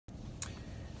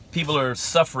People are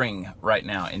suffering right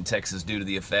now in Texas due to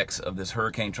the effects of this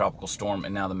hurricane tropical storm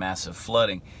and now the massive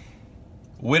flooding.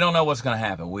 We don't know what's going to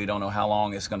happen. We don't know how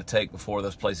long it's going to take before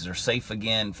those places are safe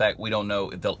again. In fact, we don't know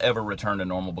if they'll ever return to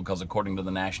normal because according to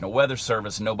the National Weather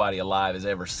Service, nobody alive has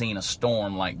ever seen a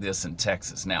storm like this in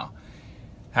Texas. Now,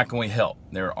 how can we help?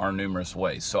 There are numerous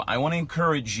ways. So I want to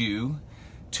encourage you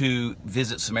to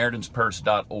visit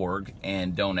SamaritansPurse.org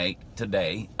and donate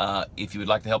today. If you would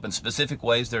like to help in specific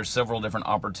ways, there are several different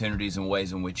opportunities and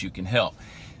ways in which you can help.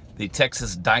 The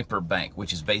Texas Diaper Bank,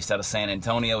 which is based out of San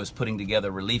Antonio, is putting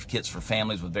together relief kits for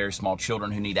families with very small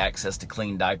children who need access to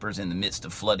clean diapers in the midst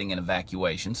of flooding and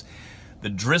evacuations. The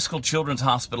Driscoll Children's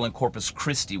Hospital in Corpus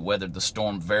Christi weathered the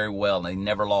storm very well. They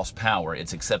never lost power.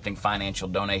 It's accepting financial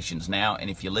donations now, and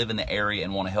if you live in the area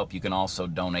and want to help, you can also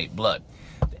donate blood.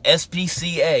 The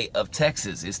SPCA of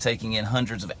Texas is taking in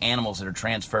hundreds of animals that are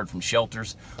transferred from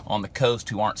shelters on the coast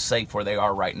who aren't safe where they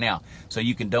are right now. So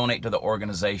you can donate to the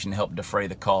organization, help defray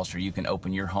the cost, or you can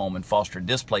open your home and foster a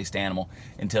displaced animal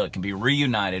until it can be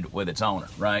reunited with its owner,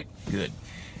 right? Good.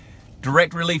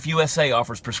 Direct Relief USA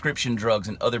offers prescription drugs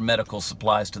and other medical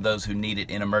supplies to those who need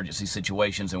it in emergency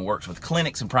situations and works with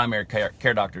clinics and primary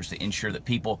care doctors to ensure that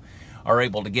people are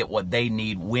able to get what they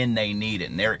need when they need it,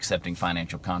 and they're accepting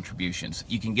financial contributions.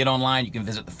 You can get online, you can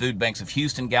visit the food banks of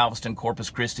Houston, Galveston, Corpus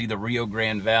Christi, the Rio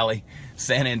Grande Valley,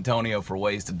 San Antonio for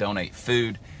ways to donate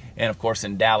food. And of course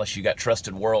in Dallas, you got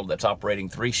Trusted World that's operating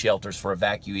 3 shelters for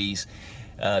evacuees.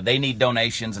 They need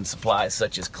donations and supplies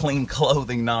such as clean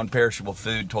clothing, non-perishable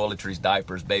food, toiletries,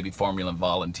 diapers, baby formula, and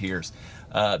volunteers.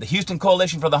 The Houston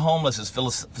Coalition for the Homeless is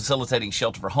facilitating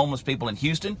shelter for homeless people in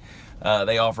Houston.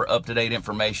 They offer up-to-date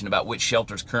information about which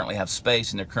shelters currently have space,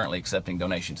 and they're currently accepting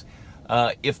donations.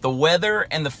 If the weather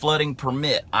and the flooding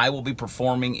permit, I will be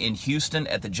performing in Houston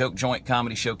at the Joke Joint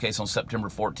Comedy Showcase on September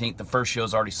 14th. The first show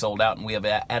is already sold out, and we have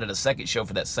added a second show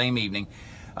for that same evening.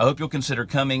 I hope you'll consider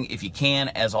coming if you can,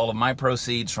 as all of my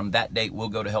proceeds from that date will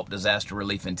go to help disaster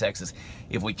relief in Texas.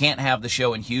 If we can't have the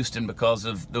show in Houston because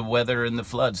of the weather and the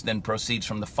floods, then proceeds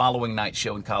from the following night's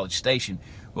show in College Station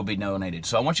will be donated.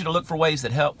 So I want you to look for ways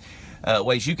that help,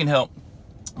 ways you can help.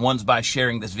 One's by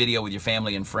sharing this video with your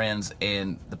family and friends,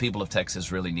 and the people of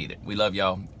Texas really need it. We love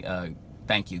y'all.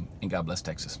 Thank you, and God bless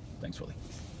Texas. Thanks, Willie.